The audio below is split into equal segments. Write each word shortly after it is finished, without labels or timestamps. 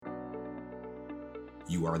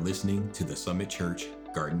You are listening to the Summit Church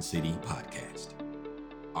Garden City podcast.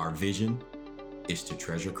 Our vision is to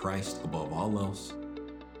treasure Christ above all else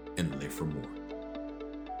and live for more.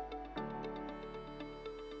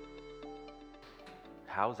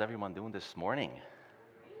 How's everyone doing this morning?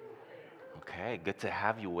 Okay, good to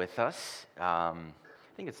have you with us. I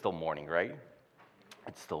think it's still morning, right?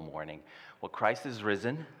 It's still morning. Well, Christ is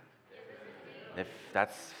risen. If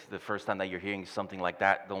that's the first time that you're hearing something like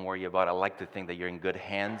that, don't worry about it. I like to think that you're in good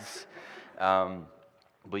hands. Um,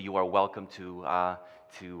 but you are welcome to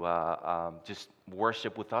just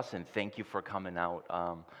worship with us, and thank you for coming out.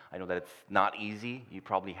 I know that it's not easy. You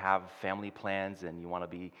probably have family plans and you want to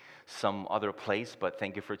be some other place, but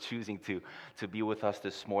thank you for choosing to be with us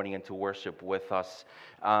this morning and to worship with us.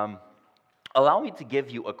 Allow me to give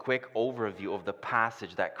you a quick overview of the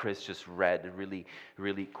passage that Chris just read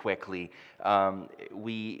really quickly.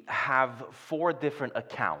 We have four different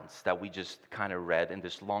accounts that we just kind of read in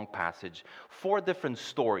this long passage, four different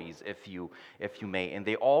stories, if you may, and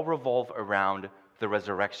they all revolve around the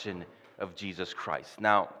resurrection of Jesus Christ.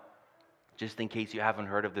 Now, just in case you haven't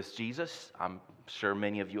heard of this Jesus, I'm sure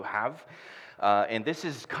many of you have, and this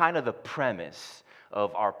is kind of the premise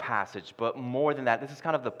of our passage. But more than that, this is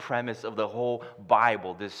kind of the premise of the whole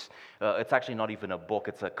Bible. It's actually not even a book,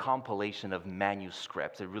 it's a compilation of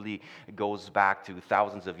manuscripts. It really goes back to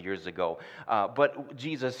thousands of years ago. But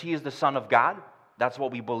Jesus, he is the Son of God. That's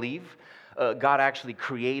what we believe. God actually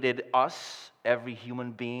created us, every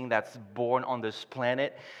human being that's born on this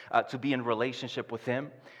planet, to be in relationship with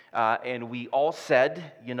him. And we all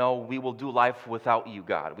said, we will do life without you,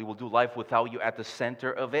 God. We will do life without you at the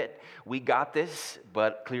center of it. We got this,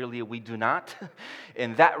 but clearly we do not.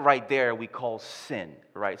 And that right there we call sin,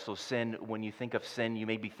 right? So sin, when you think of sin, you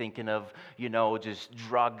may be thinking of, just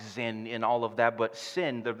drugs and all of that. But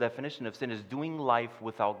sin, the definition of sin is doing life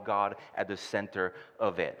without God at the center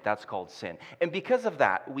of it. That's called sin. And because of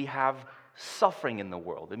that, we have suffering in the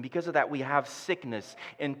world. And because of that, we have sickness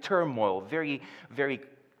and turmoil.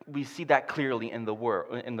 We see that clearly in the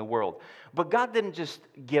world. But God didn't just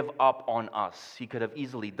give up on us. He could have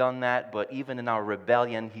easily done that, but even in our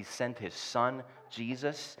rebellion, he sent his son,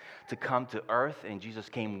 Jesus, to come to earth, and Jesus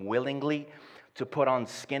came willingly to put on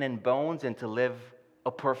skin and bones and to live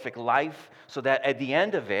a perfect life, so that at the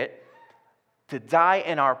end of it, to die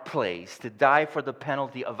in our place, to die for the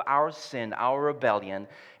penalty of our sin, our rebellion,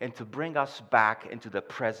 and to bring us back into the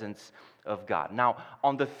presence of God. Now,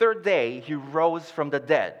 on the third day, he rose from the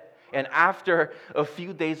dead. And after a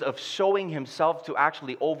few days of showing himself to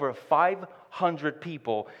actually over 500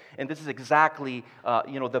 people, and this is exactly,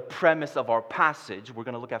 the premise of our passage. We're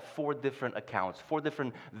going to look at four different accounts, four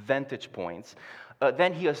different vantage points.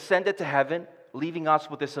 Then he ascended to heaven, leaving us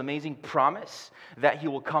with this amazing promise that he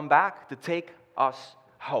will come back to take us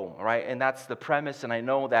home, right? And that's the premise, and I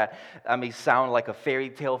know that may sound like a fairy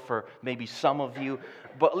tale for maybe some of you,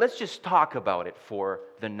 but let's just talk about it for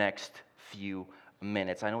the next few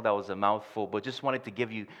minutes. I know that was a mouthful, but just wanted to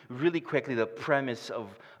give you really quickly the premise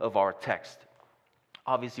of our text.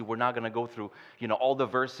 Obviously, we're not going to go through, all the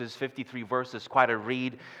verses, 53 verses, quite a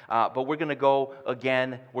read. But we're going to go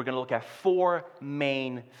again. We're going to look at four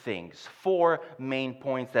main things, four main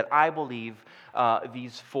points that I believe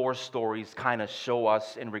these four stories kind of show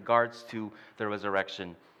us in regards to the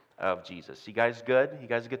resurrection of Jesus. You guys good? You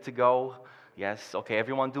guys good to go? Yes? Okay.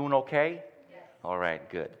 Everyone doing okay? Yes. All right.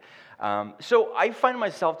 Good. So I find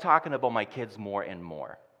myself talking about my kids more and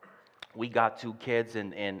more. We got two kids,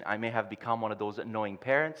 and I may have become one of those annoying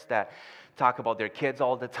parents that talk about their kids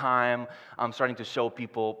all the time. I'm starting to show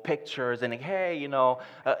people pictures, and hey,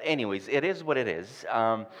 anyways, it is what it is.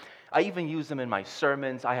 I even use them in my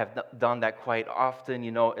sermons. I have done that quite often,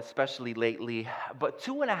 especially lately. But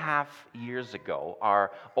 2.5 years ago,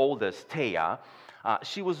 our oldest, Taya,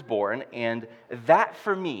 she was born, and that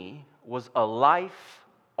for me was a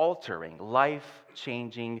life-altering,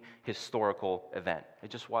 life-changing historical event. It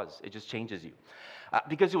just was. It just changes you.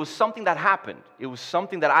 Because it was something that happened. It was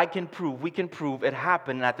something that we can prove it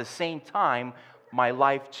happened, and at the same time, my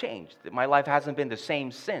life changed. My life hasn't been the same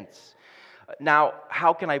since. Now,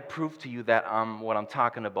 how can I prove to you that what I'm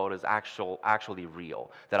talking about is actually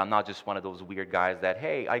real? That I'm not just one of those weird guys that,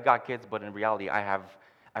 hey, I got kids, but in reality, I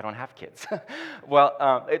don't have kids.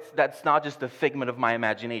 Well, that's not just a figment of my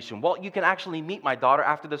imagination. Well, you can actually meet my daughter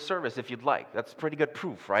after the service if you'd like. That's pretty good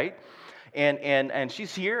proof, right? And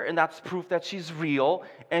she's here, and that's proof that she's real,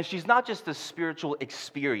 and she's not just a spiritual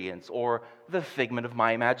experience or the figment of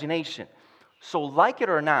my imagination. So like it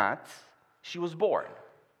or not, she was born.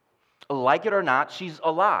 Like it or not, she's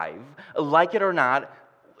alive. Like it or not,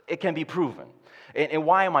 it can be proven. And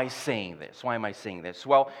why am I saying this? Why am I saying this?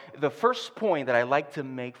 Well, the first point that I like to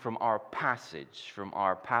make from our passage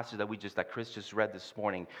that Chris just read this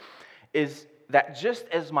morning, is that just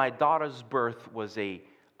as my daughter's birth was a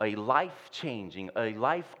life-changing, a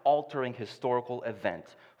life-altering historical event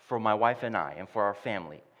for my wife and I and for our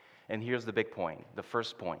family, and here's the big point, the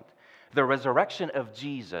first point. The resurrection of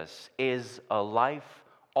Jesus is a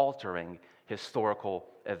life-altering historical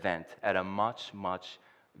event at a much, much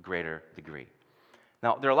greater degree.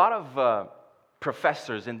 Now, there are a lot of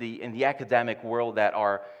professors in the academic world that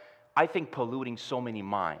are, I think, polluting so many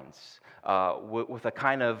minds with a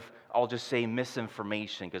kind of, I'll just say,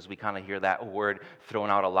 misinformation, because we kind of hear that word thrown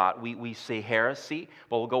out a lot. We say heresy,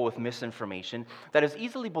 but we'll go with misinformation that is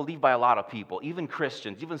easily believed by a lot of people, even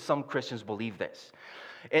Christians. Even some Christians believe this.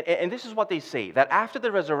 And this is what they say, that after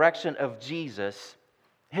the resurrection of Jesus,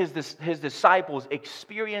 his disciples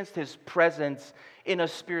experienced his presence in a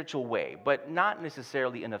spiritual way, but not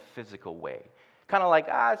necessarily in a physical way. Kind of like,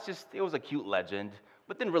 it was a cute legend,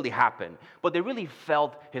 but didn't really happen. But they really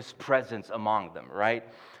felt his presence among them, right?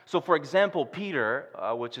 So, for example, Peter,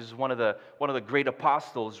 which is one of the great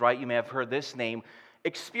apostles, right? You may have heard this name,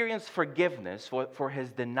 experienced forgiveness for his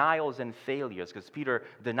denials and failures, because Peter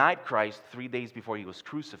denied Christ 3 days before he was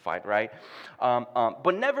crucified, right?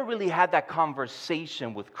 But never really had that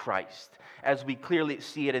conversation with Christ, as we clearly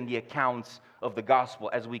see it in the accounts of the gospel,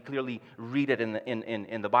 as we clearly read it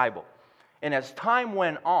in the Bible. And as time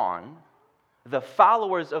went on, the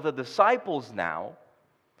followers of the disciples now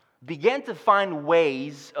began to find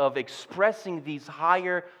ways of expressing these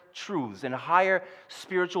higher truths and higher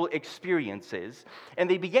spiritual experiences, and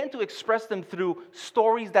they began to express them through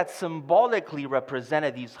stories that symbolically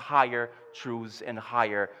represented these higher truths and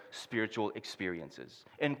higher spiritual experiences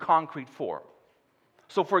in concrete form.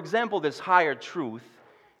 So, for example, this higher truth,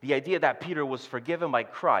 the idea that Peter was forgiven by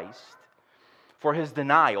Christ for his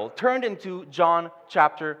denial, turned into John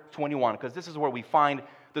chapter 21, because this is where we find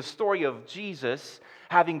the story of Jesus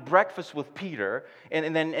having breakfast with Peter,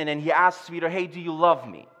 and then he asks Peter, "Hey, do you love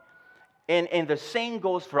me?" And the same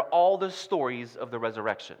goes for all the stories of the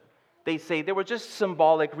resurrection. They say they were just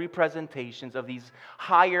symbolic representations of these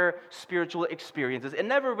higher spiritual experiences. It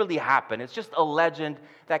never really happened. It's just a legend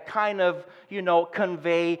that kind of,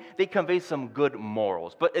 convey some good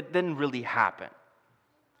morals, but it didn't really happen.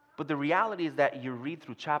 But the reality is that you read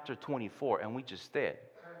through chapter 24, and we just did,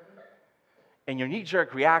 and your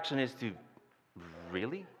knee-jerk reaction is to,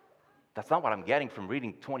 really? That's not what I'm getting from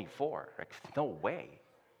reading 24. Like, no way.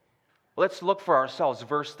 Let's look for ourselves,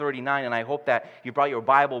 verse 39, and I hope that you brought your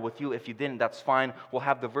Bible with you. If you didn't, that's fine. We'll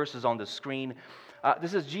have the verses on the screen.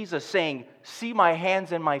 This is Jesus saying, "See my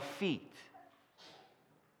hands and my feet,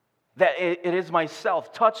 that it is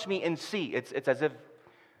myself. Touch me and see." It's as if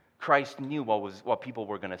Christ knew what people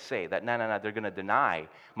were going to say, that no, they're going to deny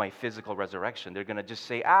my physical resurrection. They're going to just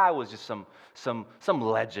say, it was just some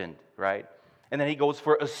legend, right? And then he goes,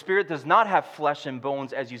 "For a spirit does not have flesh and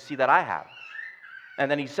bones as you see that I have." And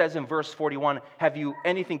then he says in verse 41, "Have you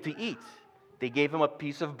anything to eat?" They gave him a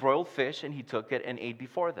piece of broiled fish, and he took it and ate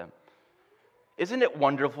before them. Isn't it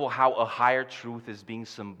wonderful how a higher truth is being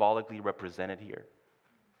symbolically represented here?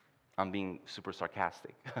 I'm being super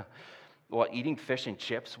sarcastic. Well, eating fish and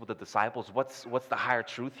chips with the disciples, what's the higher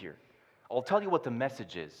truth here? I'll tell you what the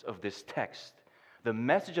message is of this text. The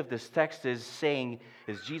message of this text is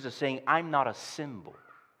Jesus saying, I'm not a symbol.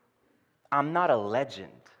 I'm not a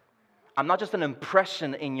legend. I'm not just an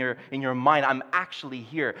impression in your mind. I'm actually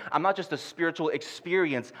here. I'm not just a spiritual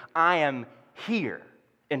experience. I am here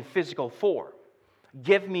in physical form.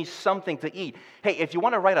 Give me something to eat. Hey, if you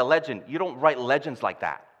want to write a legend, you don't write legends like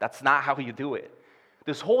that. That's not how you do it.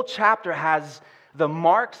 This whole chapter has the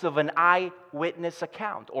marks of an eyewitness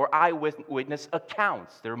account or eyewitness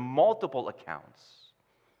accounts. There are multiple accounts.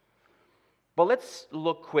 But let's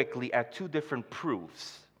look quickly at two different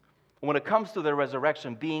proofs when it comes to the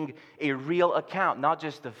resurrection being a real account, not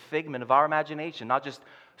just a figment of our imagination, not just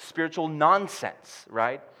spiritual nonsense,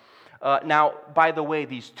 right? Now, by the way,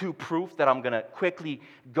 these two proofs that I'm going to quickly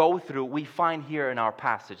go through, we find here in our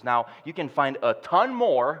passage. Now, you can find a ton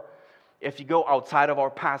more if you go outside of our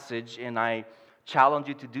passage, and I challenge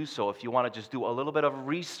you to do so. If you want to just do a little bit of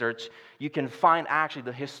research, you can find actually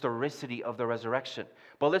the historicity of the resurrection.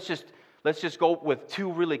 But let's just go with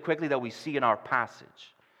two really quickly that we see in our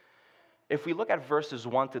passage. If we look at verses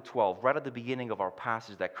 1 to 12, right at the beginning of our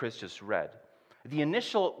passage that Chris just read, the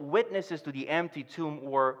initial witnesses to the empty tomb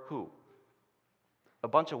were who? A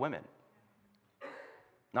bunch of women.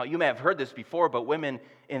 Now, you may have heard this before, but women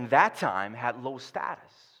in that time had low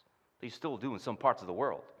status. They still do in some parts of the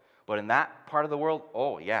world. But in that part of the world,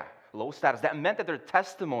 oh yeah, low status. That meant that their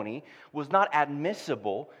testimony was not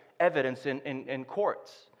admissible evidence in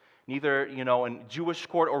courts, neither, in Jewish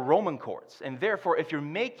court or Roman courts. And therefore, if you're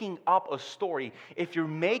making up a story, if you're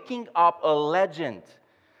making up a legend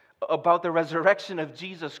about the resurrection of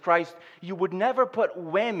Jesus Christ, you would never put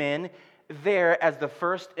women there as the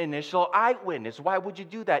first initial eyewitness. Why would you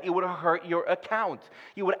do that? It would hurt your account.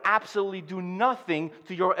 You would absolutely do nothing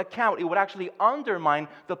to your account. It would actually undermine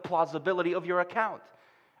the plausibility of your account.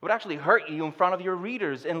 It would actually hurt you in front of your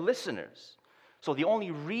readers and listeners. So the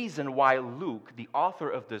only reason why Luke, the author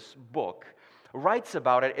of this book, writes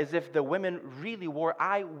about it is if the women really were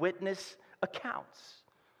eyewitness accounts.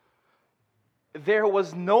 There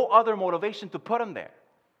was no other motivation to put them there.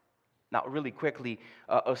 Now, really quickly,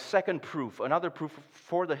 another proof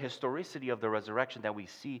for the historicity of the resurrection that we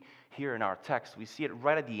see here in our text. We see it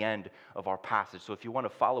right at the end of our passage. So if you want to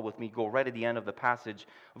follow with me, go right at the end of the passage.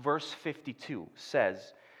 Verse 52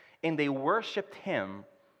 says, "And they worshipped him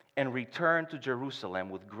and returned to Jerusalem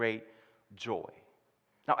with great joy."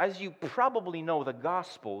 Now, as you probably know, the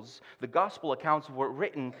gospel accounts were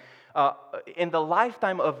written in the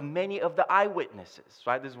lifetime of many of the eyewitnesses,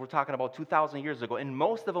 right? We're talking about 2,000 years ago, and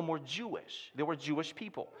most of them were Jewish. They were Jewish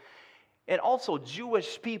people. And also,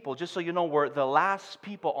 Jewish people, just so you know, were the last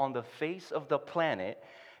people on the face of the planet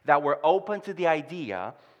that were open to the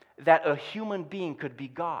idea that a human being could be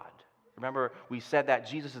God. Remember, we said that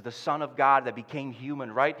Jesus is the Son of God that became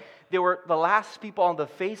human, right? They were the last people on the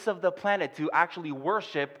face of the planet to actually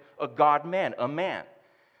worship a God-man, a man.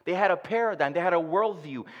 They had a paradigm. They had a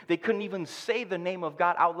worldview. They couldn't even say the name of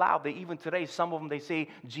God out loud. Even today, some of them, they say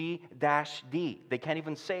G-D. They can't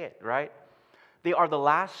even say it, right? They are the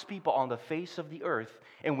last people on the face of the earth,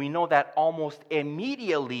 and we know that almost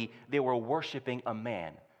immediately they were worshiping a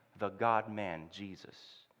man, the God-man, Jesus.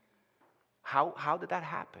 How did that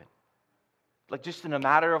happen? Like just in a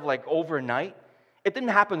matter of overnight? It didn't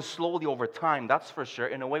happen slowly over time, that's for sure,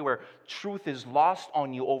 in a way where truth is lost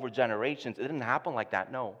on you over generations. It didn't happen like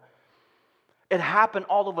that, no. It happened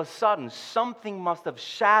all of a sudden. Something must have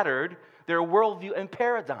shattered their worldview and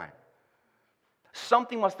paradigm.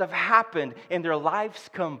 Something must have happened and their lives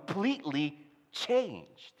completely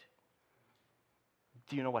changed.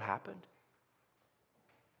 Do you know what happened?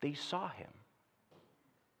 They saw him.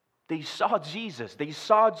 They saw Jesus. They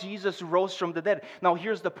saw Jesus rose from the dead. Now,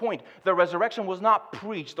 here's the point. The resurrection was not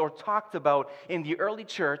preached or talked about in the early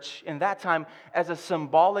church in that time as a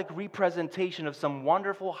symbolic representation of some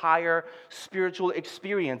wonderful higher spiritual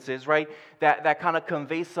experiences, right? That kind of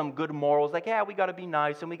conveys some good morals, like, yeah, we got to be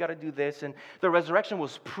nice and we got to do this. And the resurrection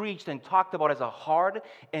was preached and talked about as a hard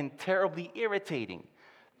and terribly irritating,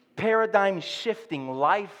 paradigm-shifting,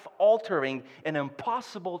 life-altering, and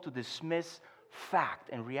impossible to dismiss fact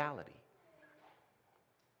and reality.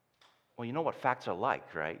 Well, you know what facts are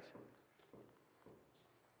like, right?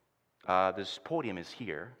 This podium is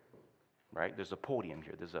here, right? There's a podium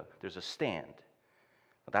here. There's a stand.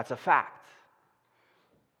 That's a fact.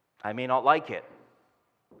 I may not like it.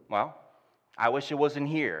 Well, I wish it wasn't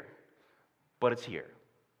here, but it's here.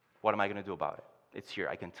 What am I going to do about it? It's here.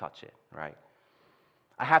 I can touch it, right?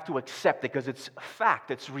 I have to accept it because it's fact.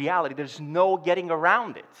 It's reality. There's no getting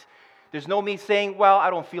around it. There's no me saying, well, I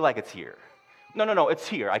don't feel like it's here. No, it's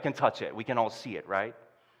here. I can touch it. We can all see it, right?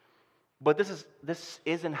 But this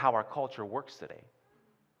isn't how our culture works today.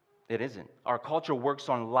 It isn't. Our culture works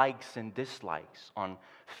on likes and dislikes on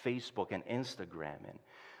Facebook and Instagram. And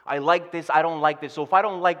I like this, I don't like this. So if I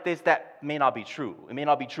don't like this, that may not be true. It may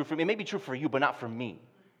not be true for me. It may be true for you, but not for me.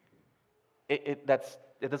 It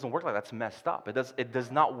doesn't work like that. That's messed up. It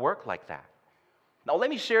does not work like that. Now let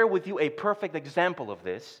me share with you a perfect example of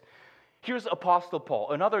this. Here's Apostle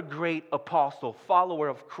Paul, another great apostle, follower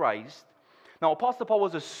of Christ. Now, Apostle Paul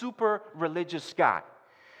was a super religious guy.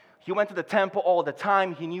 He went to the temple all the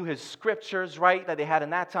time. He knew his scriptures, right, that they had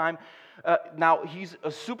in that time. Now, he's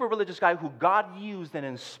a super religious guy who God used and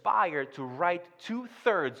inspired to write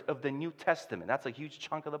 2/3 of the New Testament. That's a huge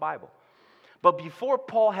chunk of the Bible. But before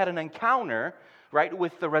Paul had an encounter, right,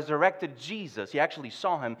 with the resurrected Jesus, he actually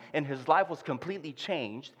saw him, and his life was completely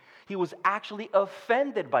changed. He was actually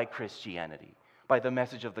offended by Christianity, by the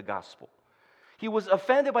message of the gospel. He was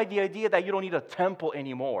offended by the idea that you don't need a temple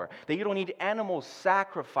anymore, that you don't need animal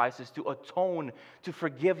sacrifices to atone, to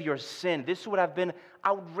forgive your sin. This would have been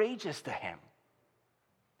outrageous to him.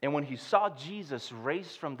 And when he saw Jesus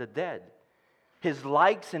raised from the dead, his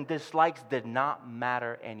likes and dislikes did not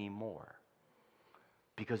matter anymore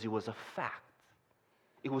because it was a fact.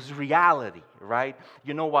 It was reality, right?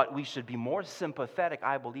 You know what? We should be more sympathetic,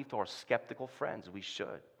 I believe, to our skeptical friends. We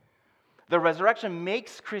should. The resurrection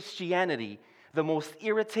makes Christianity the most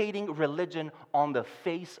irritating religion on the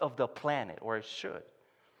face of the planet, or it should.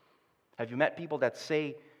 Have you met people that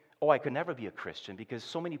say, oh, I could never be a Christian because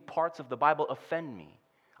so many parts of the Bible offend me?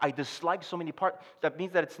 I dislike so many parts. That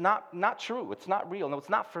means that it's not true. It's not real. No, it's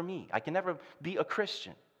not for me. I can never be a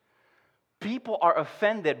Christian. People are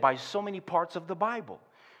offended by so many parts of the Bible.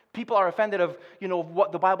 People are offended of,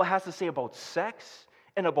 what the Bible has to say about sex,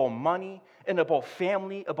 and about money, and about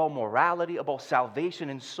family, about morality, about salvation,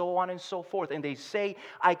 and so on and so forth. And they say,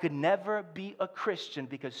 I could never be a Christian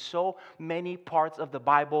because so many parts of the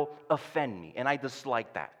Bible offend me, and I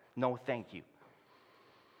dislike that. No, thank you.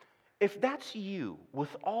 If that's you,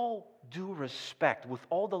 with all due respect, with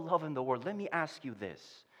all the love in the world, let me ask you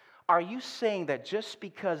this. Are you saying that just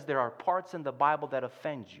because there are parts in the Bible that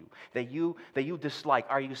offend you, that you dislike,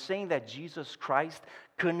 are you saying that Jesus Christ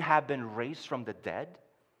couldn't have been raised from the dead?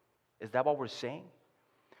 Is that what we're saying?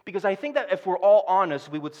 Because I think that if we're all honest,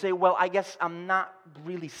 we would say, well, I guess I'm not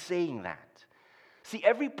really saying that. See,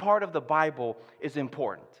 every part of the Bible is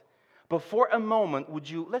important. But for a moment,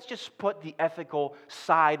 let's just put the ethical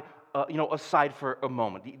side aside for a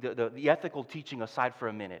moment, the ethical teaching aside for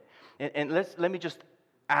a minute. And let me just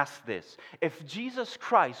ask this. If Jesus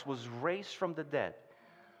Christ was raised from the dead,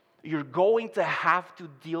 you're going to have to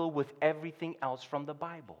deal with everything else from the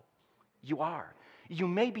Bible. You are. You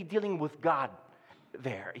may be dealing with God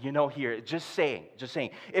there, here. Just saying.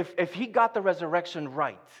 If he got the resurrection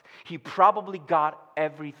right, he probably got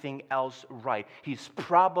everything else right. He's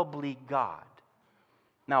probably God.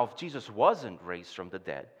 Now, if Jesus wasn't raised from the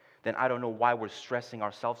dead, then I don't know why we're stressing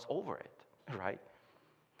ourselves over it, right?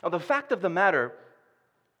 Now, the fact of the matter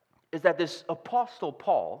is that this Apostle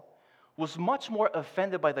Paul was much more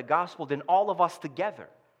offended by the gospel than all of us together.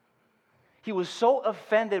 He was so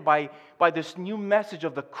offended by this new message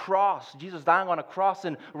of the cross, Jesus dying on a cross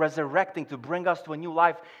and resurrecting to bring us to a new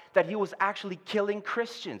life, that he was actually killing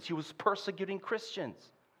Christians. He was persecuting Christians.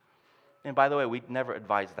 And by the way, we'd never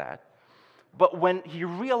advise that. But when he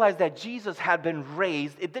realized that Jesus had been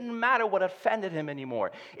raised, it didn't matter what offended him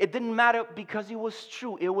anymore. It didn't matter because it was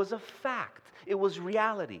true. It was a fact. It was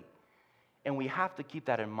reality. And we have to keep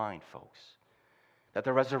that in mind, folks. That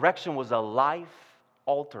the resurrection was a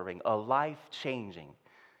life-altering, a life-changing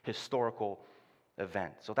historical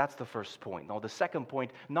event. So that's the first point. Now, the second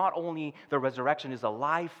point, not only the resurrection is a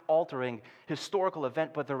life-altering historical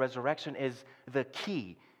event, but the resurrection is the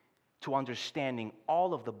key to understanding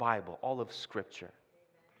all of the Bible, all of Scripture.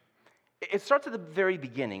 It starts at the very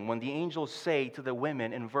beginning when the angels say to the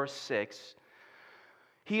women in verse 6,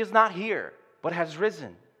 "He is not here, but has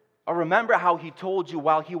risen. Or remember how he told you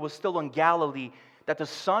while he was still in Galilee that the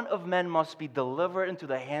Son of Man must be delivered into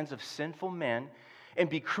the hands of sinful men and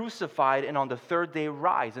be crucified and on the third day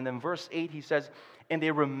rise." And in verse 8 he says, "And they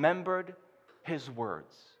remembered his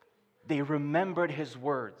words." They remembered his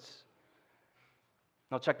words.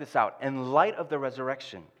 Now check this out. In light of the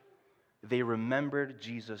resurrection, they remembered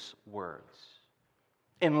Jesus' words.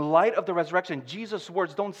 In light of the resurrection, Jesus'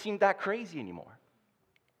 words don't seem that crazy anymore.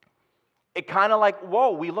 It kind of like,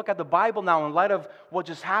 whoa, we look at the Bible now in light of what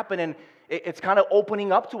just happened, and it's kind of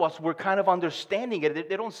opening up to us. We're kind of understanding it.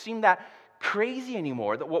 They don't seem that crazy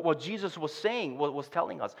anymore. What Jesus was saying, what was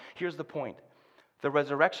telling us. Here's the point. The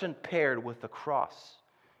resurrection paired with the cross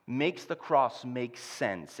makes the cross make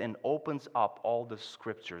sense and opens up all the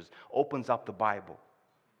Scriptures, opens up the Bible.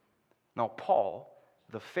 Now, Paul,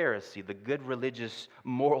 the Pharisee, the good religious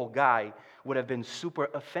moral guy, would have been super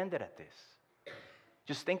offended at this.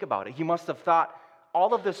 Just think about it. He must have thought,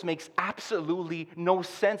 all of this makes absolutely no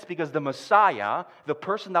sense because the Messiah, the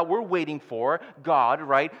person that we're waiting for, God,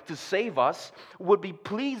 right, to save us, would be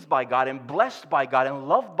pleased by God and blessed by God and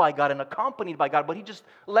loved by God and accompanied by God, but he just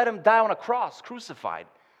let him die on a cross, crucified.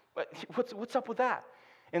 But what's up with that?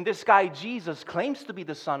 And this guy, Jesus, claims to be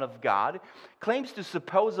the Son of God, claims to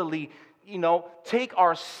supposedly, take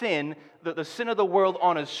our sin, the sin of the world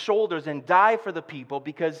on his shoulders and die for the people.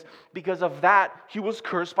 Because of that, he was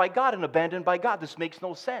cursed by God and abandoned by God. This makes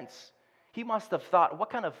no sense. He must have thought, what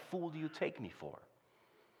kind of fool do you take me for?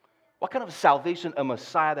 What kind of salvation a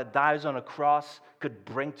Messiah that dies on a cross could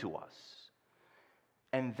bring to us?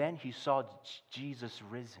 And then he saw Jesus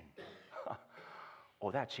risen. Oh,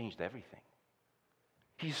 that changed everything.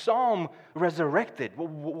 He saw him resurrected.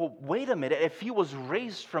 Well, wait a minute. If he was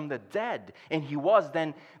raised from the dead, and he was,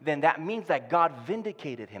 then that means that God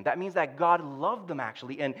vindicated him. That means that God loved him,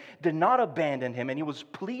 actually, and did not abandon him, and he was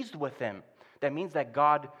pleased with him. That means that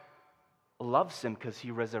God loves him because he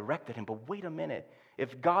resurrected him. But wait a minute.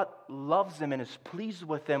 If God loves him and is pleased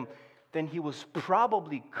with him, then he was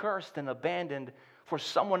probably cursed and abandoned for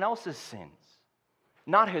someone else's sins.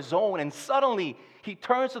 not his own. And suddenly, he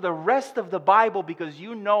turns to the rest of the Bible because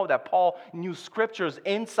you know that Paul knew scriptures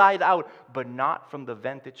inside out, but not from the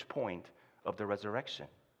vantage point of the resurrection.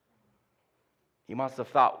 He must have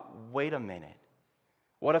thought, wait a minute.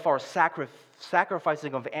 What if our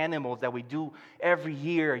sacrificing of animals that we do every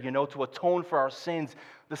year, to atone for our sins,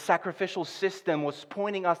 the sacrificial system was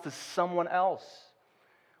pointing us to someone else?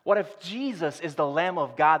 What if Jesus is the Lamb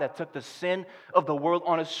of God that took the sin of the world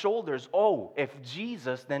on his shoulders? Oh, if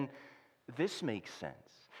Jesus, then this makes sense.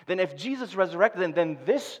 Then if Jesus resurrected, then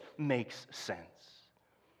this makes sense.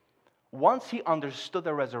 Once he understood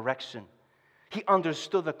the resurrection, he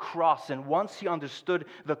understood the cross, and once he understood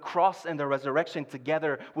the cross and the resurrection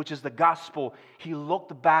together, which is the gospel, he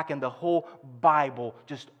looked back and the whole Bible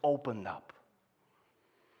just opened up.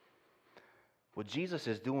 What Jesus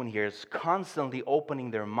is doing here is constantly opening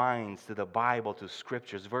their minds to the Bible, to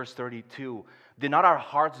scriptures. Verse 32, did not our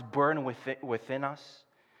hearts burn within us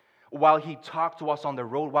while he talked to us on the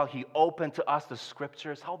road, while he opened to us the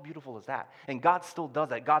scriptures? How beautiful is that? And God still does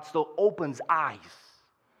that. God still opens eyes.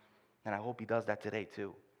 And I hope he does that today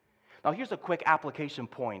too. Now here's a quick application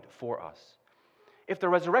point for us. If the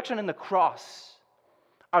resurrection and the cross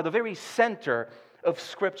are the very center of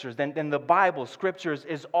scriptures, then the Bible, scriptures,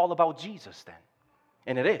 is all about Jesus then.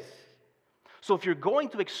 And it is. So if you're going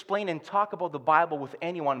to explain and talk about the Bible with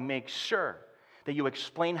anyone, make sure that you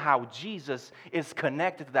explain how Jesus is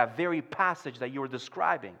connected to that very passage that you were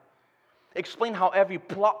describing. Explain how every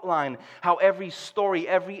plot line, how every story,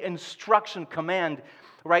 every instruction, command,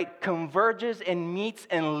 right, converges and meets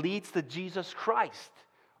and leads to Jesus Christ.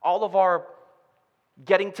 All of our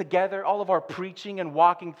getting together, all of our preaching and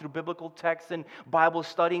walking through biblical texts and Bible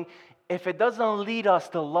studying, if it doesn't lead us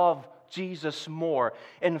to love Jesus more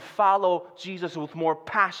and follow Jesus with more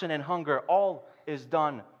passion and hunger, all is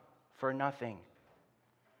done for nothing.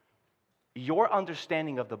 Your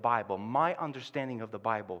understanding of the Bible, my understanding of the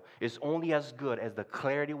Bible, is only as good as the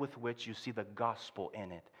clarity with which you see the gospel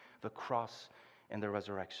in it, the cross and the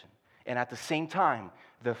resurrection. And at the same time,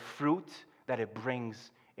 the fruit that it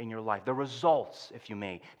brings in your life, the results, if you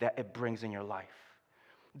may, that it brings in your life.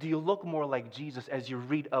 Do you look more like Jesus as you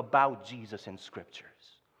read about Jesus in scriptures?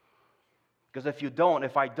 Because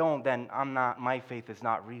if I don't, then my faith is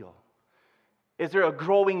not real. Is there a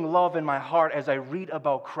growing love in my heart as I read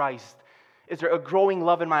about Christ? Is there a growing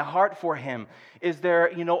love in my heart for him? Is there,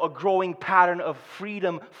 a growing pattern of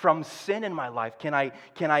freedom from sin in my life? Can I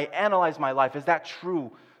analyze my life? Is that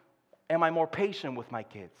true? Am I more patient with my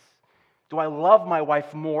kids? Do I love my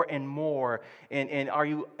wife more and more? And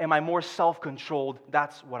am I more self-controlled?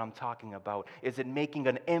 That's what I'm talking about. Is it making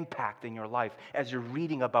an impact in your life as you're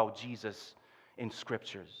reading about Jesus in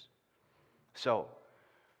scriptures? So,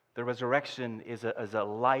 the resurrection is a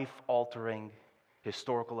life-altering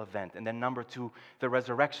historical event. And then number 2, the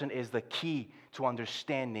resurrection is the key to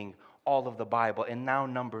understanding all of the Bible. And now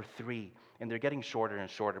number 3, and they're getting shorter and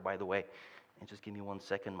shorter, by the way. And just give me 1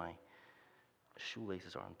 second, my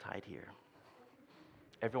shoelaces are untied here.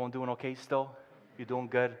 Everyone doing okay still? You doing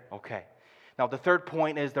good? Okay. Now the third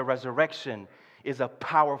point is the resurrection is a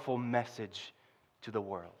powerful message to the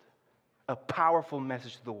world. A powerful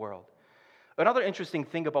message to the world. Another interesting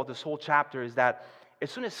thing about this whole chapter is that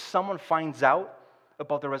as soon as someone finds out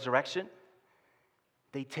about the resurrection,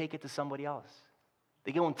 they take it to somebody else.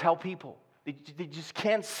 They go and tell people. They just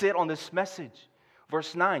can't sit on this message.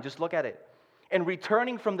 Verse 9, just look at it. And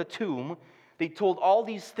returning from the tomb, they told all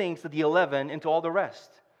these things to the 11 and to all the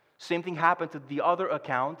rest. Same thing happened to the other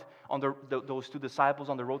account on those 2 disciples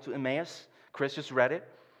on the road to Emmaus. Chris just read it.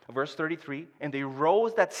 Verse 33, and they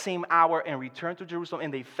rose that same hour and returned to Jerusalem,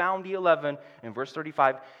 and they found the 11. In verse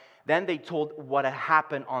 35, then they told what had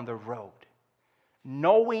happened on the road.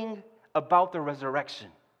 Knowing about the resurrection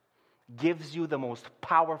gives you the most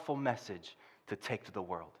powerful message to take to the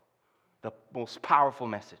world. The most powerful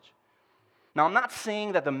message. Now, I'm not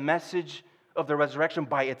saying that the message of the resurrection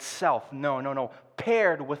by itself, no.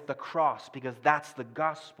 Paired with the cross, because that's the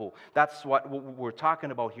gospel. That's what we're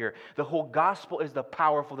talking about here. The whole gospel is the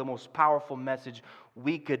most powerful message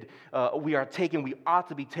we ought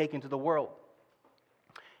to be taking to the world.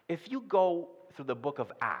 If you go through the book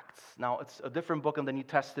of Acts, now it's a different book in the New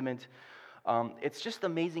Testament. It's just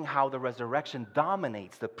amazing how the resurrection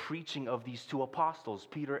dominates the preaching of these 2 apostles,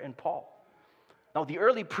 Peter and Paul. Now, the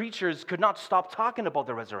early preachers could not stop talking about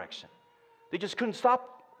the resurrection. They just couldn't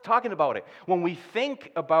stop talking about it. When we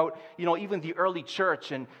think about, even the early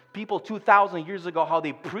church and people 2,000 years ago, how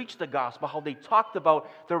they preached the gospel, how they talked about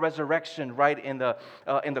the resurrection, right, in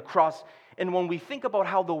the cross. And when we think about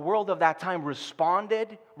how the world of that time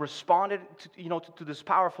responded to this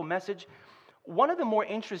powerful message, one of the more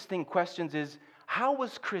interesting questions is, how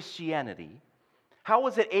was Christianity, how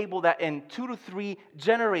was it able that in 2 to 3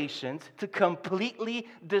 generations to completely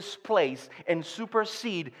displace and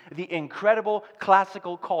supersede the incredible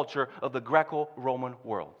classical culture of the Greco-Roman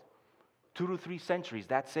world? 2 to 3 centuries,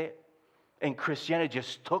 that's it. And Christianity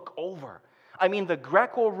just took over. I mean, the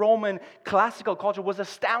Greco-Roman classical culture was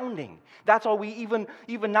astounding. That's why we even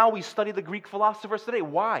now we study the Greek philosophers today.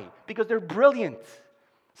 Why? Because they're brilliant.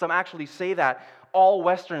 Some actually say that all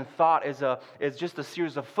Western thought is just a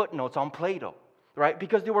series of footnotes on Plato, right?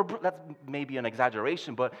 Because that's maybe an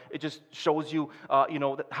exaggeration, but it just shows you,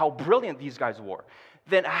 how brilliant these guys were.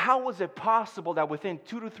 Then how was it possible that within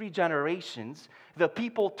 2 to 3 generations, the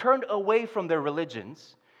people turned away from their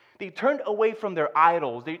religions? They turned away from their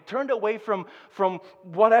idols. They turned away from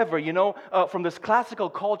whatever, from this classical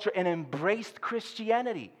culture and embraced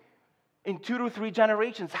Christianity. In 2 to 3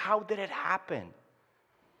 generations, how did it happen?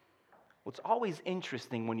 What's always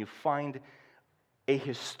interesting when you find a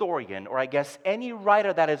historian, or I guess any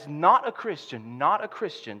writer that is not a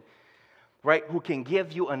Christian, right, who can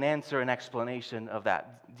give you an answer, an explanation of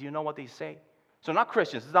that. Do you know what they say? So not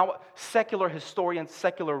Christians. It's not what secular historians,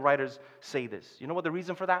 secular writers say this. You know what the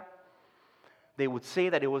reason for that? They would say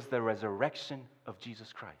that it was the resurrection of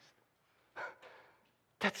Jesus Christ.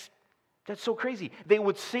 That's so crazy. They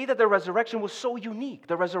would say that the resurrection was so unique.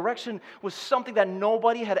 The resurrection was something that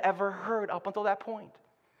nobody had ever heard up until that point.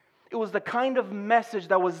 It was the kind of message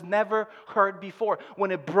that was never heard before.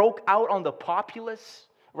 When it broke out on the populace,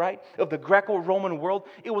 right, of the Greco-Roman world,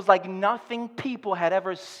 it was like nothing people had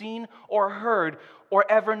ever seen or heard or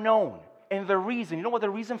ever known. And the reason, you know what the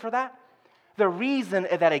reason for that? The reason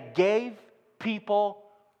is that it gave people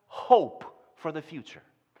hope for the future.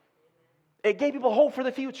 It gave people hope for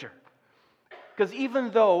the future. Because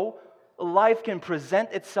even though life can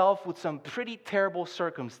present itself with some pretty terrible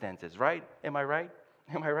circumstances, right? Am I right?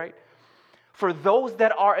 Am I right? For those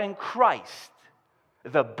that are in Christ,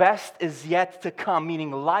 the best is yet to come,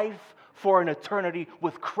 meaning life for an eternity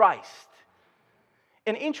with Christ.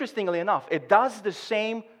 And interestingly enough, it does the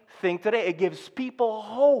same thing today. It gives people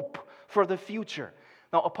hope for the future.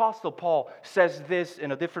 Now, Apostle Paul says this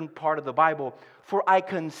in a different part of the Bible, "For I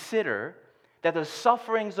consider that the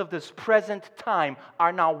sufferings of this present time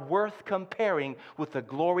are not worth comparing with the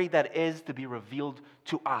glory that is to be revealed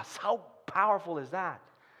to us." How powerful is that?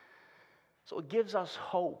 So it gives us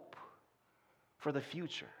hope for the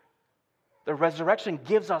future. The resurrection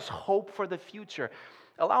gives us hope for the future.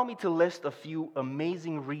 Allow me to list a few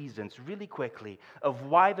amazing reasons really quickly of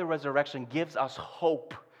why the resurrection gives us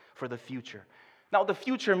hope for the future. Now, the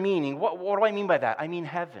future meaning, what do I mean by that? I mean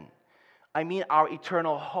heaven. I mean our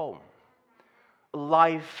eternal home.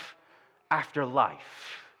 Life after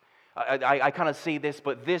life. I kind of say this,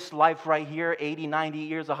 but this life right here, 80, 90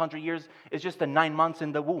 years, 100 years, is just the 9 months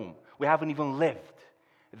in the womb. We haven't even lived.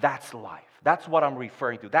 That's life. That's what I'm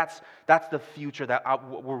referring to. That's the future that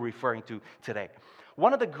we're referring to today.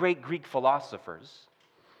 One of the great Greek philosophers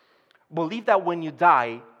believed that when you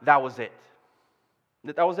die, that was it.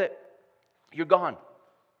 That was it. You're gone.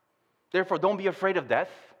 Therefore, don't be afraid of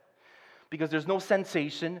death, because there's no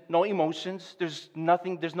sensation, no emotions, there's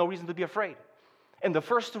nothing, there's no reason to be afraid. And the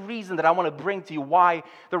first reason that I want to bring to you why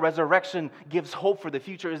the resurrection gives hope for the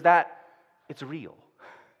future is that it's real.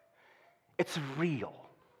 It's real.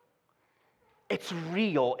 It's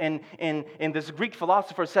real. And this Greek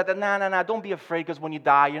philosopher said that, nah, don't be afraid, because when you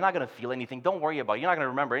die, you're not going to feel anything. Don't worry about it. You're not going to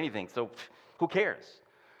remember anything, so who cares?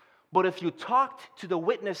 But if you talked to the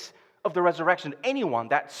witness of the resurrection, anyone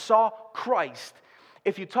that saw Christ,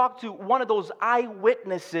 if you talked to one of those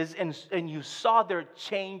eyewitnesses and you saw their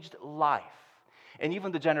changed life, and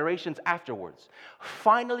even the generations afterwards,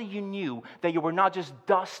 finally you knew that you were not just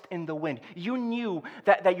dust in the wind. You knew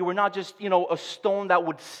that you were not just, a stone that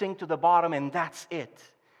would sink to the bottom and that's it.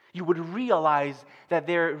 You would realize that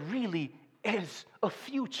there really is a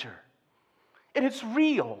future. And it's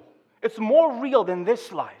real. It's more real than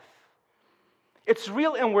this life. It's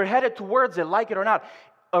real, and we're headed towards it, like it or not.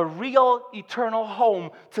 A real eternal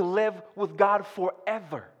home to live with God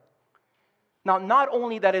forever. Now, not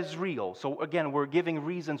only that is real, so again, we're giving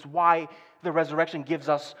reasons why the resurrection gives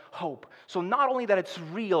us hope. So not only that it's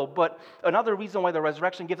real, but another reason why the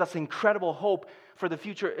resurrection gives us incredible hope for the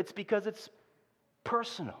future, it's because it's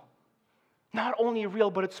personal. Not only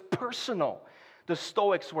real, but it's personal. The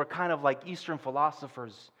Stoics were kind of like Eastern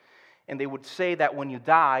philosophers, and they would say that when you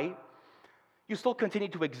die, you still continue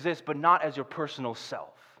to exist, but not as your personal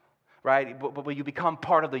self. Right? But you become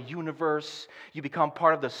part of the universe. You become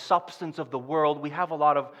part of the substance of the world. We have a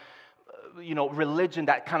lot of religion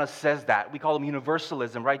that kind of says that. We call them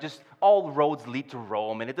universalism, right? Just all roads lead to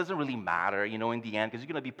Rome, and it doesn't really matter, in the end, because you're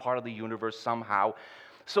going to be part of the universe somehow.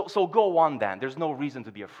 So go on then. There's no reason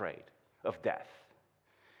to be afraid of death.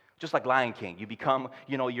 Just like Lion King, you become,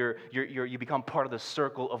 you become part of the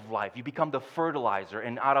circle of life. You become the fertilizer,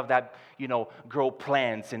 and out of that, grow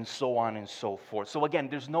plants and so on and so forth. So again,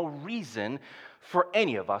 there's no reason for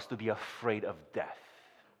any of us to be afraid of death.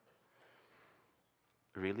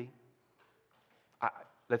 Really?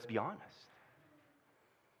 Let's be honest.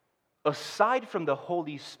 Aside from the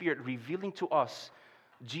Holy Spirit revealing to us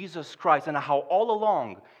Jesus Christ and how all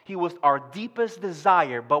along He was our deepest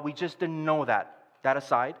desire, but we just didn't know that. That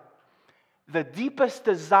aside, the deepest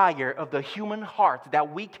desire of the human heart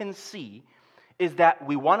that we can see is that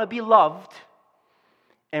we want to be loved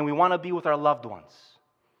and we want to be with our loved ones.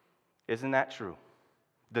 Isn't that true?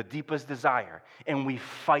 The deepest desire. And we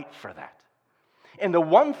fight for that. And the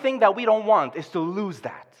one thing that we don't want is to lose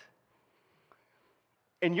that.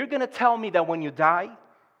 And you're going to tell me that when you die,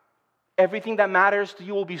 everything that matters to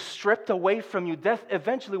you will be stripped away from you. Death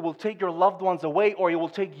eventually will take your loved ones away, or it will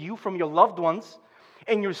take you from your loved ones.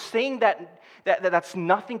 And you're saying that's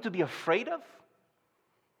nothing to be afraid of?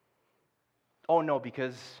 Oh no,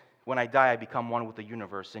 because when I die, I become one with the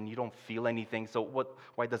universe, and you don't feel anything, so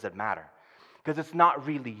why does it matter? Because it's not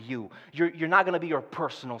really you. You're not going to be your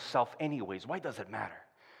personal self anyways. Why does it matter?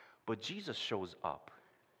 But Jesus shows up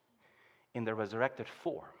in the resurrected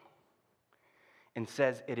form and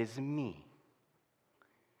says, it is me.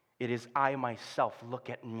 It is I myself.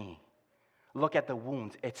 Look at me. Look at the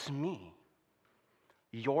wounds. It's me.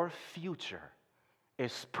 Your future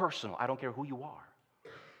is personal. I don't care who you are.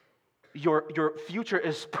 Your future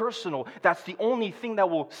is personal. That's the only thing that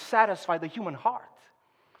will satisfy the human heart.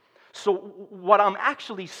 So what I'm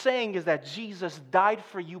actually saying is that Jesus died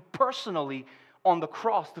for you personally on the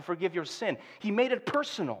cross to forgive your sin. He made it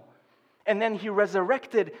personal. And then He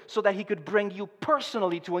resurrected so that He could bring you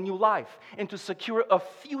personally to a new life and to secure a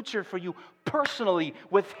future for you personally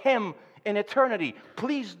with Him in eternity.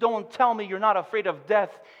 Please don't tell me you're not afraid of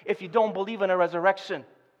death if you don't believe in a resurrection.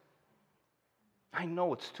 I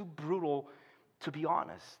know it's too brutal to be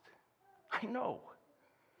honest. I know.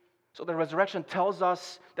 So the resurrection tells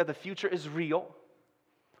us that the future is real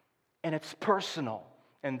and it's personal.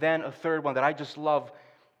 And then a third one that I just love,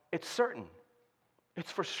 it's certain.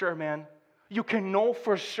 It's for sure, man. You can know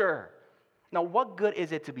for sure. Now, what good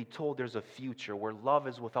is it to be told there's a future where love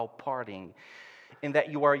is without parting, and that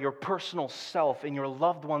you are your personal self and your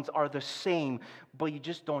loved ones are the same, but you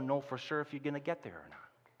just don't know for sure if you're going to get there or not?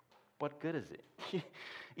 What good is it?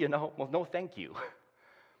 Well, no thank you.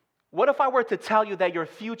 What if I were to tell you that your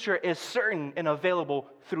future is certain and available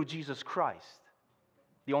through Jesus Christ?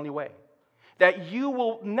 The only way. That you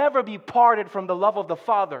will never be parted from the love of the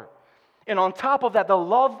Father. And on top of that, the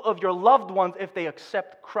love of your loved ones if they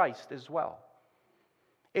accept Christ as well.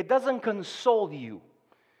 It doesn't console you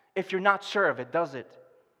if you're not sure of it, does it?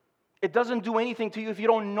 It doesn't do anything to you if you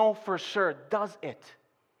don't know for sure, does it?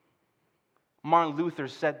 Martin Luther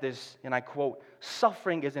said this, and I quote,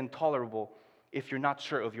 "Suffering is intolerable if you're not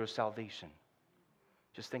sure of your salvation."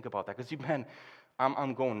 Just think about that, because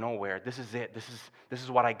I'm going nowhere. This is it. This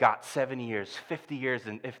is what I got. 70 years, 50 years,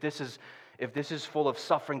 and if this is full of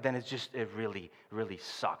suffering, then it really, really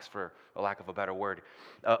sucks, for a lack of a better word.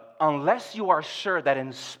 Unless you are sure that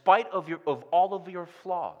in spite of all of your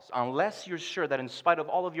flaws, unless you're sure that in spite of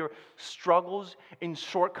all of your struggles and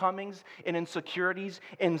shortcomings and insecurities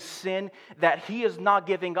and sin, that He is not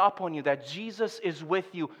giving up on you, that Jesus is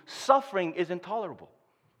with you, suffering is intolerable.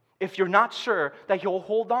 If you're not sure that He'll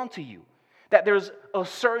hold on to you, that there's a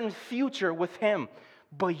certain future with Him,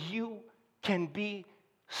 but you can be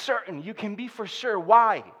certain, you can be for sure.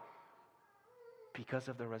 Why? Because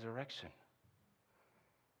of the resurrection.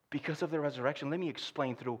 Because of the resurrection. Let me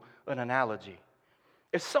explain through an analogy.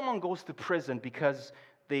 If someone goes to prison because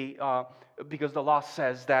the law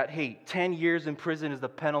says that, hey, 10 years in prison is the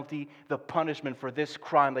penalty, the punishment for this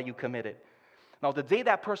crime that you committed. Now, the day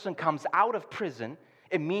that person comes out of prison,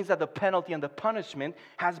 it means that the penalty and the punishment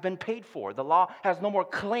has been paid for. The law has no more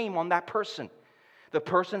claim on that person. The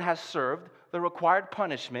person has served the required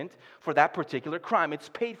punishment for that particular crime. It's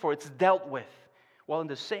paid for. It's dealt with. Well, in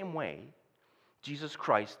the same way, Jesus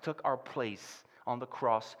Christ took our place on the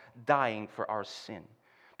cross, dying for our sin.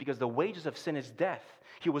 Because the wages of sin is death.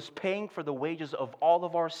 He was paying for the wages of all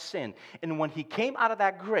of our sin. And when He came out of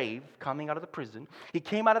that grave, coming out of the prison, He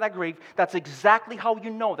came out of that grave, that's exactly how you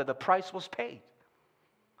know that the price was paid.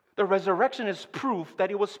 The resurrection is proof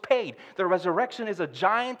that it was paid. The resurrection is a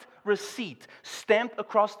giant receipt stamped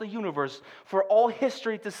across the universe for all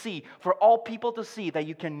history to see, for all people to see, that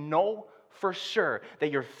you can know for sure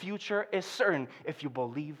that your future is certain if you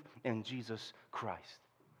believe in Jesus Christ.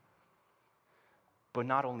 But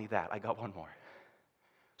not only that, I got one more.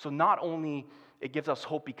 So not only it gives us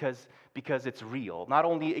hope because it's real. Not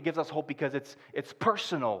only it gives us hope because it's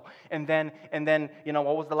personal. And then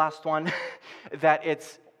what was the last one? That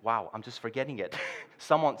it's, wow, I'm just forgetting it.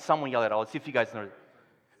 Someone yell it out. Let's see if you guys know.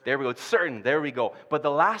 There we go. It's certain. There we go. But the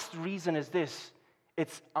last reason is this.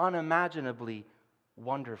 It's unimaginably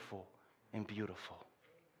wonderful and beautiful.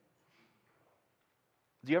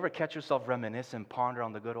 Do you ever catch yourself reminisce and ponder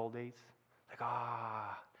on the good old days? Like,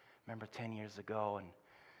 remember 10 years ago and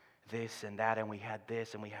this and that, and we had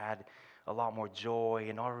this, and we had a lot more joy,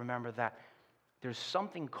 and I remember that. There's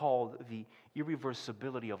something called the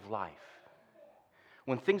irreversibility of life.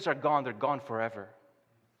 When things are gone, they're gone forever.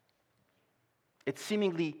 It's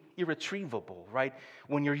seemingly irretrievable, right?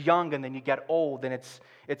 When you're young and then you get old, and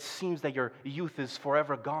it seems that your youth is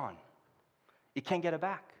forever gone. You can't get it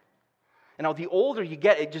back. And now the older you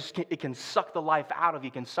get, it can suck the life out of you,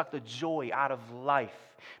 it can suck the joy out of life.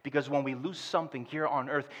 Because when we lose something here on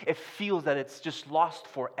earth, it feels that it's just lost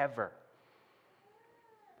forever.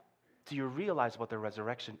 Do you realize what the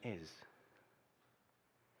resurrection is?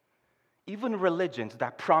 Even religions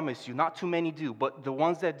that promise you, not too many do, but the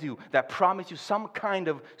ones that do, that promise you some kind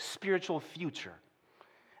of spiritual future.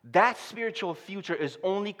 That spiritual future is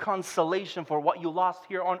only consolation for what you lost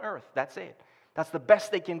here on earth. That's it. That's the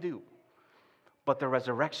best they can do. But the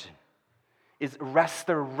resurrection is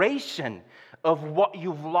restoration of what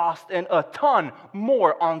you've lost and a ton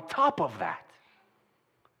more on top of that.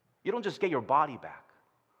 You don't just get your body back,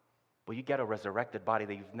 but you get a resurrected body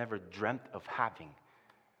that you've never dreamt of having,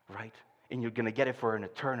 right? And you're going to get it for an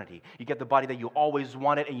eternity. You get the body that you always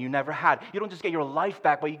wanted and you never had. You don't just get your life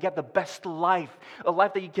back, but you get the best life, a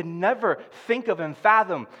life that you can never think of and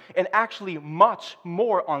fathom, and actually much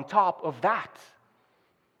more on top of that.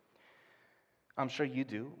 I'm sure you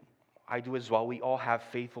do. I do as well. We all have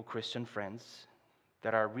faithful Christian friends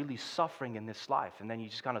that are really suffering in this life. And then you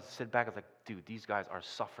just kind of sit back and it's like, dude, these guys are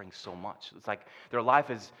suffering so much. It's like their life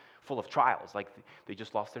is full of trials. Like they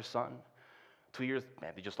just lost their son. 2 years,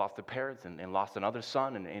 man, they just lost their parents and lost another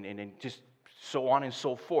son and just so on and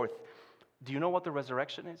so forth. Do you know what the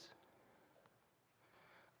resurrection is?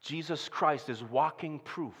 Jesus Christ is walking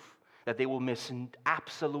proof that they will miss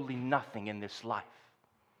absolutely nothing in this life.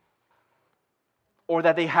 Or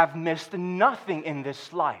that they have missed nothing in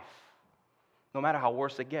this life. No matter how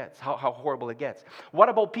worse it gets, how horrible it gets. What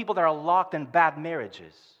about people that are locked in bad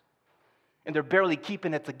marriages and they're barely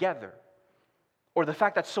keeping it together? Or the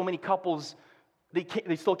fact that so many couples,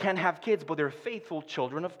 they still can't have kids, but they're faithful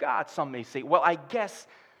children of God. Some may say, well, I guess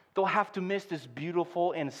they'll have to miss this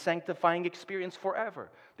beautiful and sanctifying experience forever.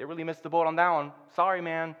 They really missed the boat on that one. Sorry,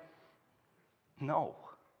 man. No.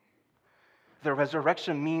 The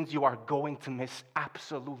resurrection means you are going to miss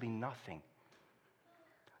absolutely nothing.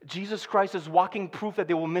 Jesus Christ is walking proof that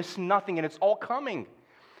they will miss nothing, and it's all coming.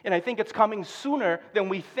 And I think it's coming sooner than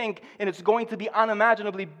we think, and it's going to be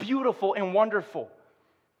unimaginably beautiful and wonderful.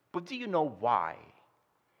 But do you know why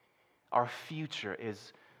our future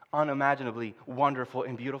is unimaginably wonderful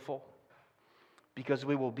and beautiful? Because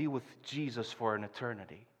we will be with Jesus for an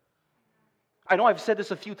eternity. I know I've said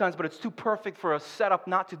this a few times, but it's too perfect for a setup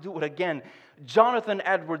not to do it again. Jonathan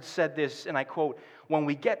Edwards said this, and I quote, "When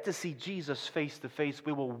we get to see Jesus face to face,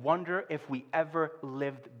 we will wonder if we ever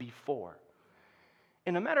lived before."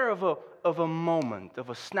 In a matter of a moment, of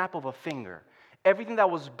a snap of a finger, everything that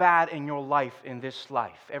was bad in your life, in this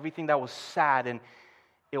life, everything that was sad, and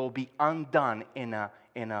it will be undone in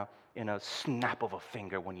a snap of a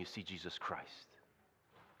finger when you see Jesus Christ.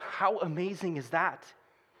 How amazing is that?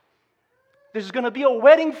 There's going to be a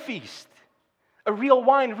wedding feast. A real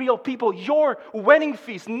wine, real people. Your wedding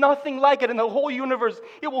feast. Nothing like it in the whole universe.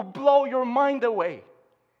 It will blow your mind away.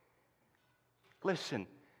 Listen,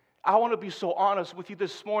 I want to be so honest with you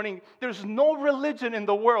this morning. There's no religion in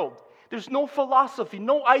the world. There's no philosophy,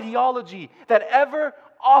 no ideology that ever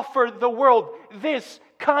offered the world this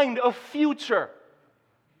kind of future.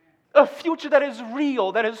 A future that is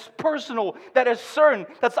real, that is personal, that is certain,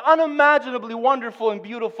 that's unimaginably wonderful and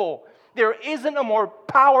beautiful. There isn't a more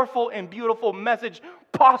powerful and beautiful message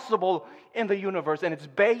possible in the universe, and it's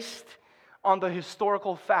based on the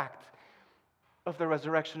historical fact of the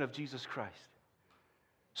resurrection of Jesus Christ.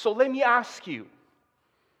 So let me ask you,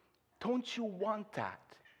 don't you want that?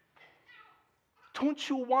 Don't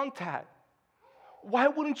you want that? Why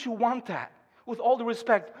wouldn't you want that? With all due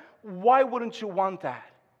respect, why wouldn't you want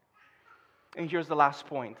that? And here's the last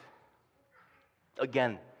point.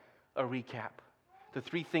 Again, a recap. The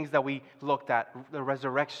three things that we looked at, the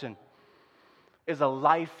resurrection is a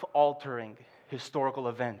life-altering historical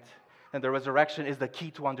event. And the resurrection is the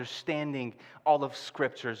key to understanding all of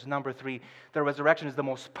Scriptures. Number 3, the resurrection is the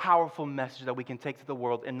most powerful message that we can take to the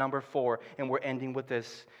world. And number 4, and we're ending with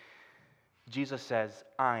this, Jesus says,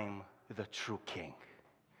 I'm the true King.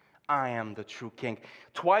 I am the true King.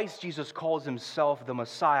 Twice Jesus calls himself the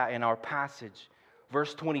Messiah in our passage.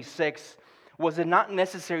 Verse 26, was it not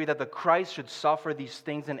necessary that the Christ should suffer these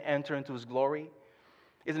things and enter into his glory?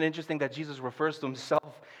 Isn't it interesting that Jesus refers to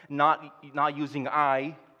himself not using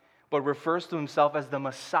I, but refers to himself as the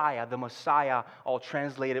Messiah. The Messiah, all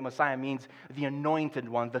translated, Messiah means the anointed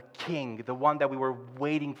one, the King, the one that we were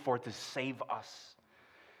waiting for to save us.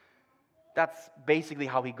 That's basically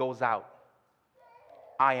how he goes out.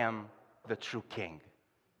 I am the true King.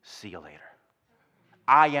 See you later.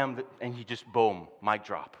 I am, and he just, boom, mic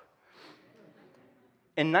drop.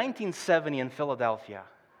 In 1970 in Philadelphia,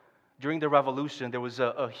 during the Revolution, there was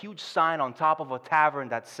a huge sign on top of a tavern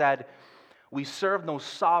that said, "We serve no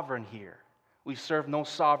sovereign here. We serve no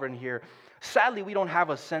sovereign here." Sadly, we don't have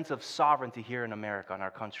a sense of sovereignty here in America, in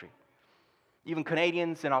our country. Even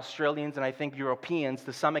Canadians and Australians, and I think Europeans,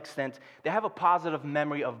 to some extent, they have a positive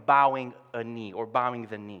memory of bowing a knee or bowing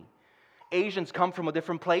the knee. Asians come from a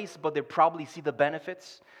different place, but they probably see the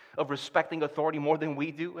benefits of respecting authority more than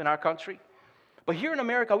we do in our country. But here in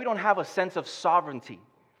America, we don't have a sense of sovereignty.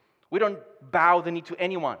 We don't bow the knee to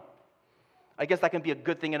anyone. I guess that can be a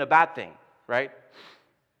good thing and a bad thing, right?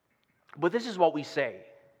 But this is what we say.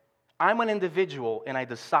 I'm an individual and I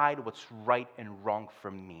decide what's right and wrong for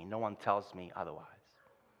me. No one tells me otherwise.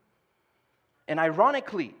 And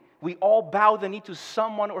ironically, we all bow the knee to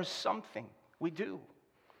someone or something. We do.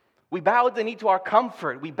 We bow the knee to our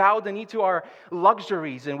comfort. We bow the knee to our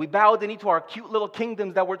luxuries. And we bow the knee to our cute little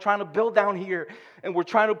kingdoms that we're trying to build down here. And we're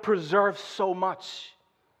trying to preserve so much.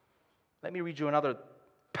 Let me read you another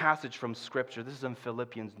passage from Scripture. This is in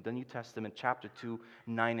Philippians, the New Testament, chapter 2,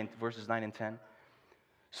 verses 9 and 10.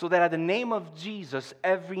 So that at the name of Jesus,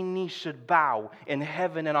 every knee should bow in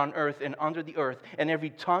heaven and on earth and under the earth, and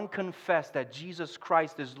every tongue confess that Jesus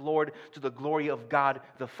Christ is Lord to the glory of God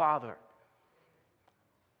the Father.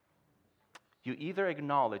 You either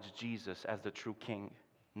acknowledge Jesus as the true King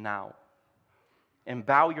now and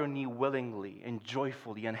bow your knee willingly and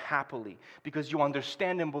joyfully and happily because you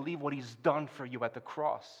understand and believe what he's done for you at the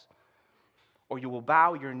cross, or you will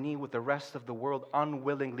bow your knee with the rest of the world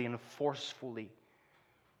unwillingly and forcefully.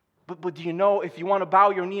 But do you know, if you want to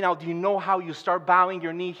bow your knee now, do you know how you start bowing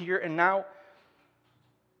your knee here and now?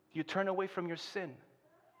 You turn away from your sin.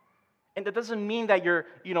 And that doesn't mean that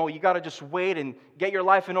you got to just wait and get your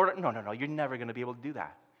life in order. No, you're never going to be able to do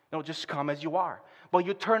that. No, just come as you are. But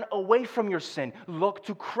you turn away from your sin. Look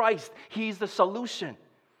to Christ. He's the solution,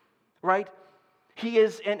 right? He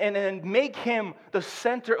is, and make him the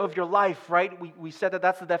center of your life, right? We said that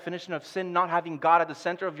that's the definition of sin, not having God at the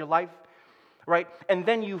center of your life. Right? And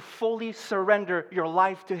then you fully surrender your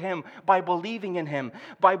life to him by believing in him,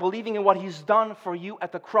 by believing in what he's done for you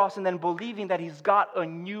at the cross, and then believing that he's got a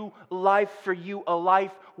new life for you, a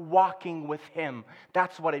life walking with him.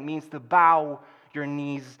 That's what it means to bow your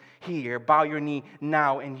knees here, bow your knee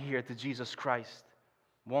now and here to Jesus Christ.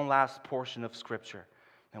 One last portion of Scripture,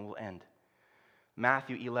 and we'll end.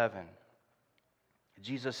 Matthew 11.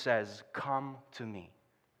 Jesus says, "Come to me,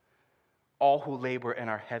 all who labor and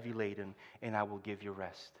are heavy laden, and I will give you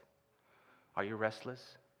rest." Are you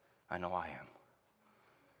restless? I know I am.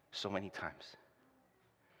 So many times.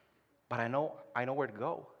 But I know where to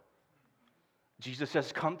go. Jesus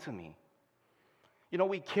says, "Come to me." You know,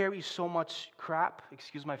 we carry so much crap,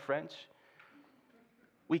 excuse my French.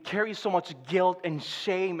 We carry so much guilt and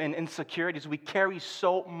shame and insecurities. We carry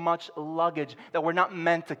so much luggage that we're not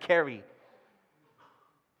meant to carry.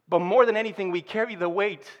 But more than anything, we carry the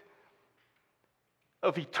weight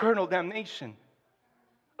of eternal damnation.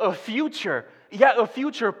 A future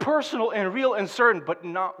personal and real and certain, but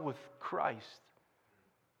not with Christ.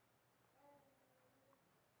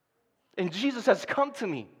 And Jesus says, "Come to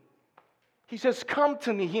me." He says, "Come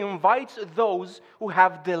to me." He invites those who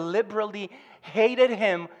have deliberately hated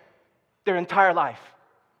him their entire life.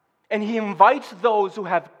 And he invites those who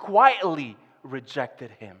have quietly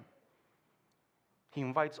rejected him. He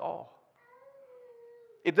invites all.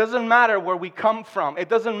 It doesn't matter where we come from. It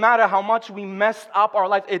doesn't matter how much we messed up our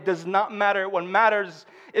life. It does not matter. What matters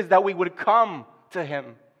is that we would come to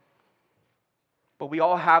him. But we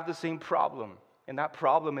all have the same problem, and that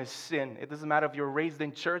problem is sin. It doesn't matter if you're raised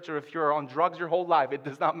in church or if you're on drugs your whole life. It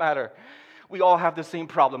does not matter. We all have the same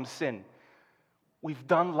problem, sin. we've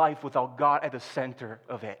done life without God at the center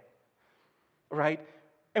of it, right?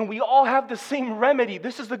 And we all have the same remedy.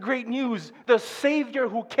 This is the great news. The Savior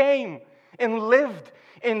who came and lived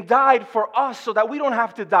and died for us so that we don't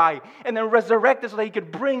have to die, and then resurrected so that He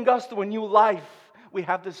could bring us to a new life. We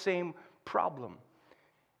have the same problem,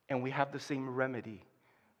 and we have the same remedy,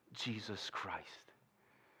 Jesus Christ.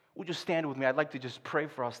 Would you stand with me? I'd like to just pray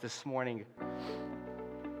for us this morning.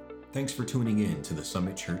 Thanks for tuning in to the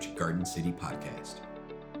Summit Church Garden City podcast.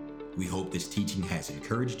 We hope this teaching has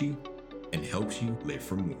encouraged you and helps you live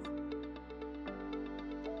for more.